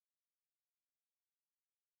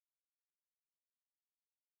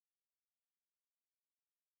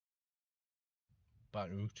back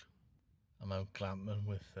route. I'm out glamping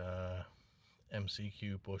with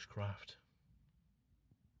MCQ Bushcraft.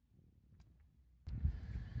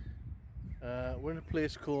 We're in a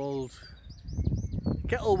place called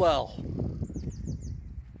Kettlewell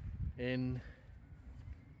in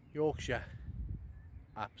Yorkshire.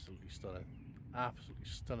 Absolutely stunning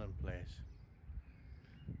place.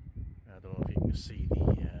 I don't know if you can see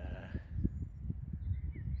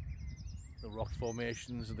the rock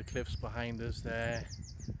formations and the cliffs behind us there.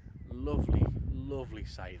 Lovely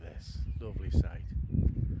sight this, lovely sight.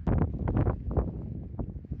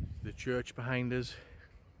 The church behind us,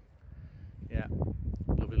 yeah,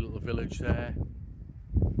 lovely little village there,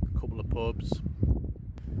 a couple of pubs,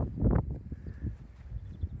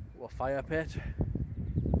 a fire pit.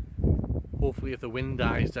 Hopefully if the wind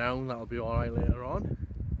dies down that'll be alright later on.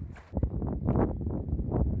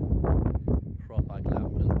 Proper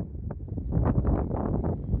glamping.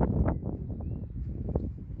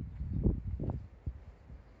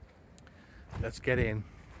 Let's get in.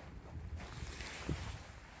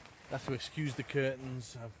 Have to excuse the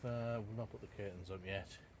curtains. We've not put the curtains up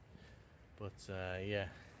yet, but yeah,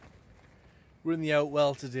 we're in the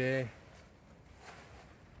outwell today.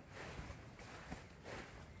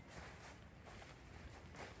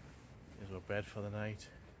 Here's our bed for the night.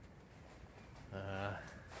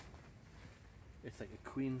 It's like a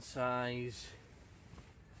queen size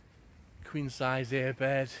air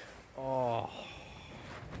bed. Oh,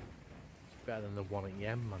 it's better than the one at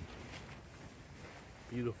Yen, man.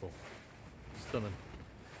 Beautiful, stunning.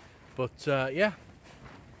 But yeah,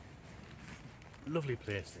 lovely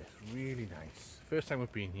place this, really nice. First time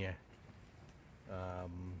we've been here.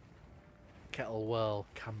 Kettlewell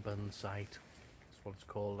camping site, that's what it's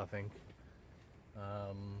called, I think.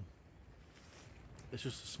 It's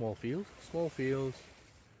just a small field,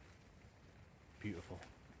 beautiful,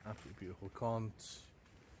 absolutely beautiful.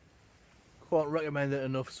 Can't recommend it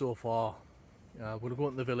enough so far. We're gonna go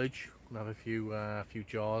into the village, gonna have a few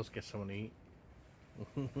jars, get something to eat.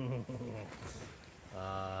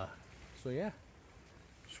 So yeah,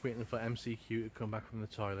 just waiting for MCQ to come back from the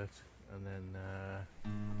toilet, and then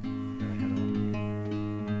head on.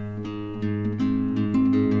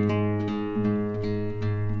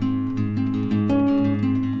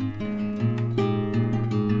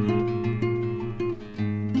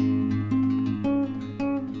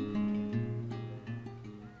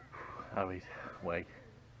 Hurried way,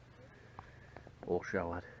 all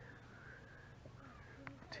showered,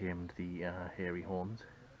 tamed the hairy horns.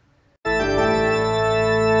 We're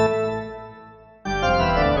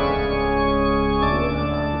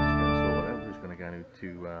just going to go to,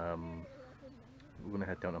 we're going to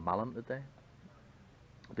head down to Malham today.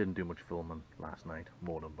 Didn't do much filming last night,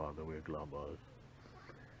 more than by the way, glampers.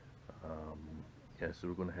 Yeah, so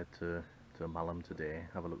we're going to head to Malham today,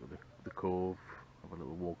 have a look at the cove, have a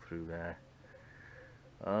little walk through there.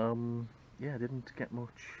 Yeah, didn't get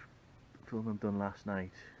much filming done last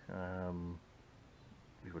night.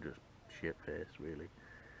 We were just shit-faced, really.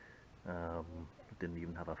 Didn't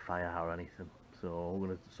even have a fire or anything, so we're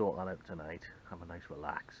going to sort that out tonight, have a nice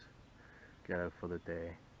relax, get out for the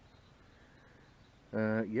day.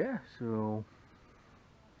 Yeah, so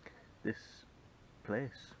this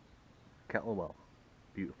place, Kettlewell,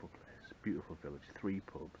 beautiful place, beautiful village, 3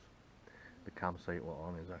 pubs. The campsite we're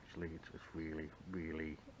on is actually just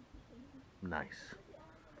really nice,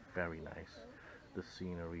 very nice. The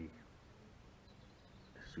scenery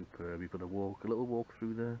is superb. You've got a little walk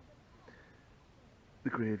through the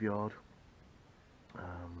graveyard,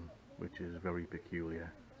 which is very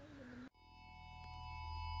peculiar.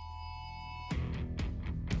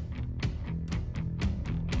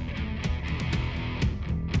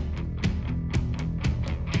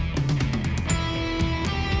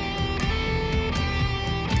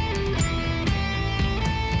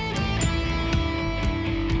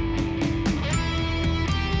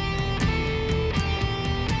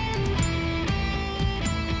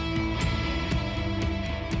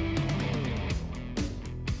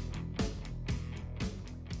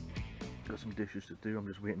 Some dishes to do. I'm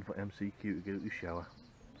just waiting for MCQ to get out the shower.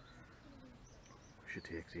 She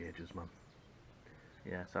takes ages, man.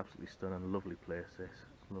 Yeah, it's absolutely stunning. Lovely place this,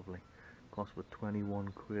 lovely. Cost for 21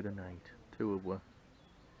 quid a night, 2 of us,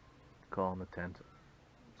 car and the tent.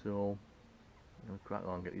 So I'm gonna crack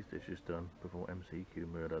on, get these dishes done before MCQ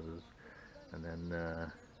murders us, and then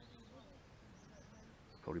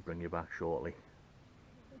probably bring you back shortly.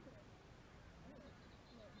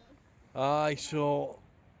 Aye, so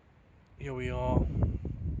here we are.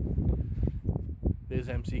 There's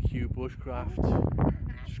MCQ Bushcraft.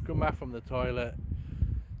 Just come back from the toilet.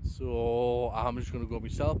 So I'm just going to go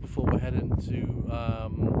myself before we head into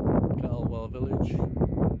Kettlewell village.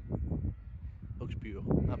 Looks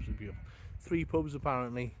beautiful, absolutely beautiful. 3 pubs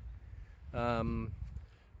apparently.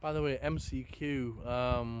 By the way,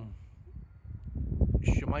 MCQ,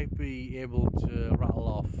 she might be able to rattle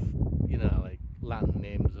off, you know, like Latin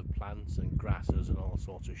names of plants and grasses and all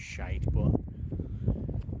sorts of shite, but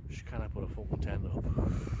she cannot put a fucking tent up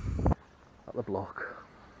at the block.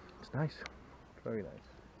 It's nice, very nice.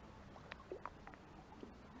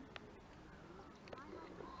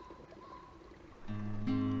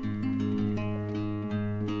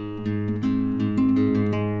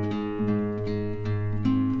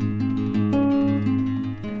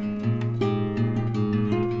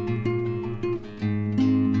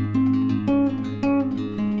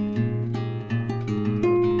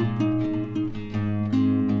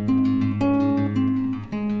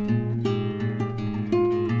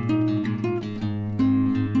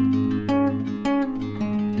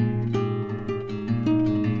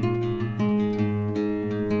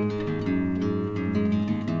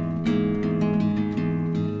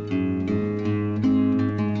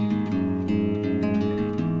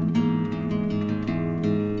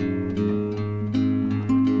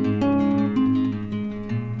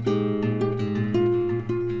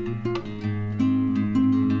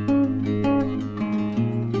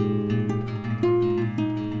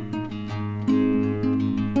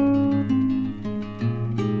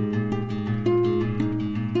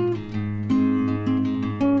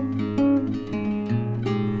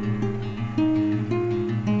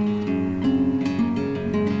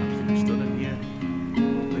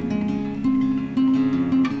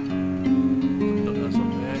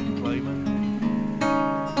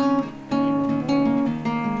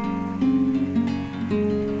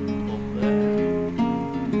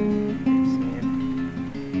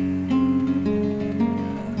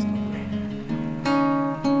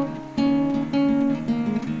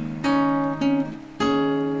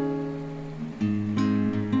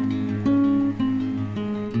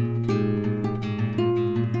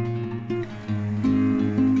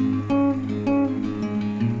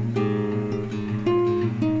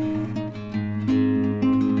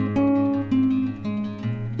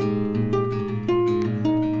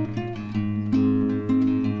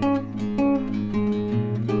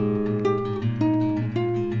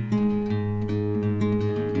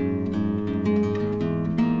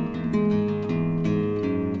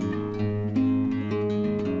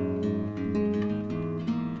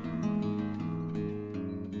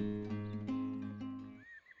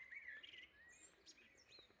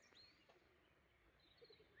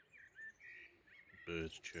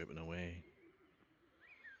 Birds chirping away.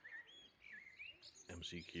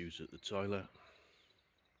 MCQ's at the toilet.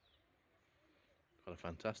 Had a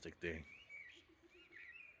fantastic day.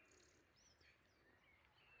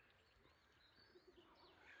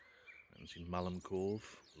 Haven't seen Malham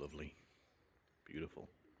Cove. Lovely. Beautiful.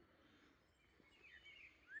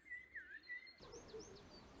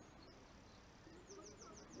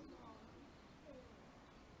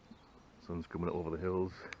 Sun's coming up over the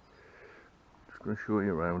hills. Just going to show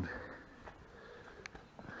you around.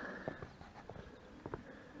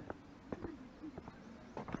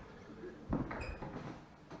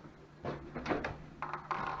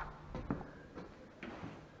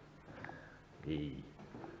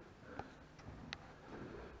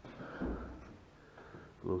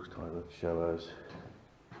 Blokes' toilet, showers.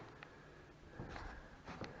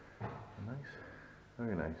 Nice,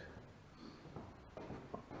 very nice.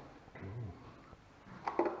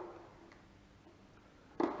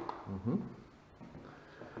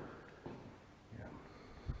 Yeah,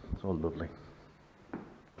 it's all lovely.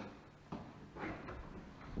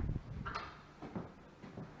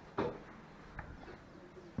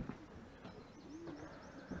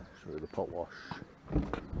 Show you the pot wash.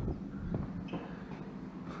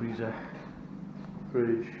 Freezer,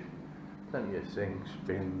 fridge, plenty of sinks,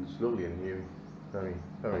 bins, lovely and new, very,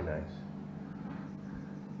 very nice.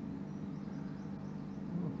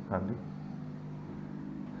 Handy.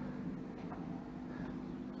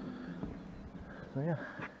 So yeah.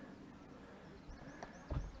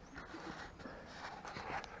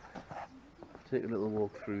 Take a little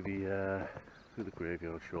walk through the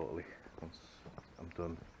graveyard shortly once I'm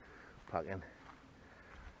done packing.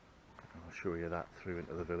 I'll show you that through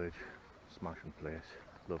into the village. Smashing place,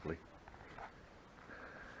 lovely.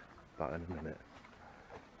 Back in a minute.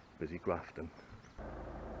 Busy grafting.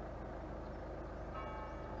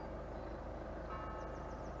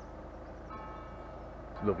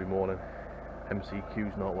 It's a lovely morning.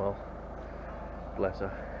 MCQ's not well. Bless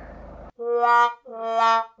her.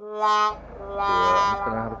 I'm just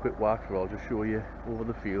going to have a quick walk through. I'll just show you over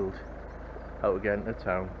the field how to get into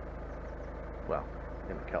town. Well,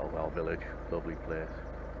 into Kettlewell village, lovely place.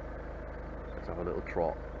 Let's have a little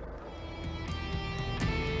trot.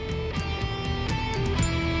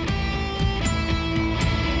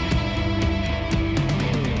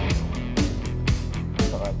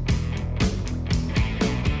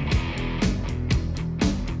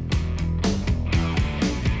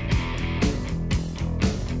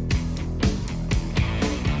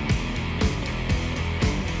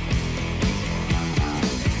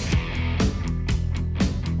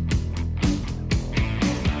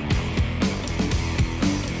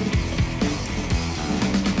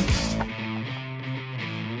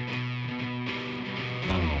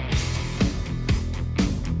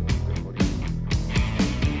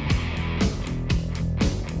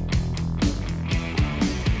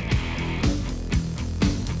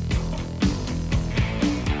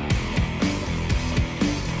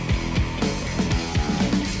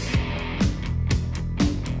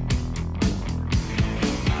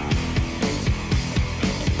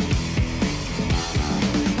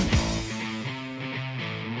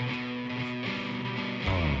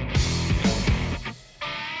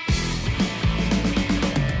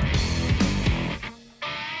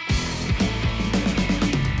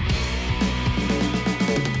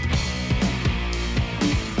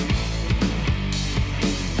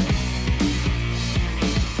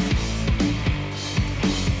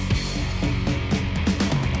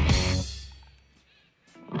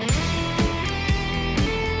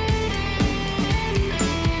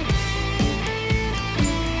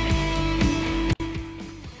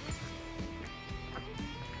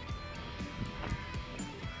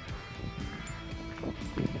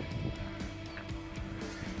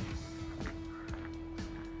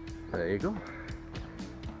 There you go.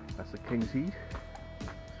 That's the King's Heath.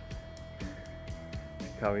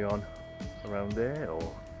 Carry on around there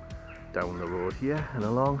or down the road here and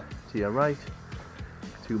along to your right.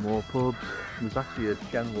 Two more pubs. There's actually a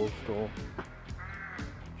general store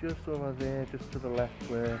just over there, just to the left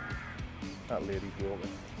where that lady's walking.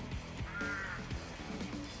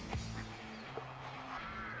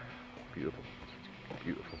 Beautiful,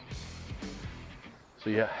 beautiful. So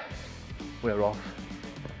yeah, we're off.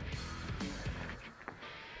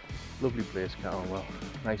 Lovely place, Kettlewell.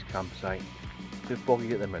 Nice campsite. Bit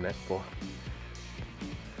boggy at the minute, but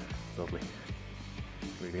lovely.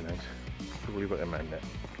 Really nice. Totally recommend it.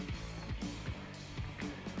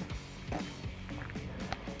 Just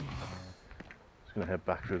gonna head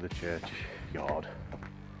back through the church yard,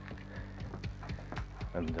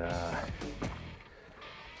 and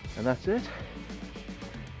that's it.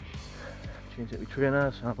 Change it with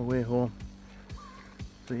trainers, have a way home.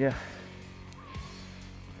 So yeah.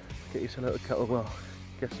 Get yourself out of Kettlewell,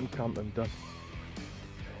 get some camping done.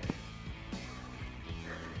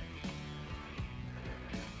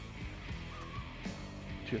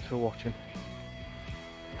 Cheers for watching.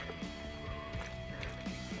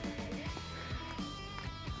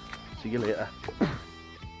 See you later.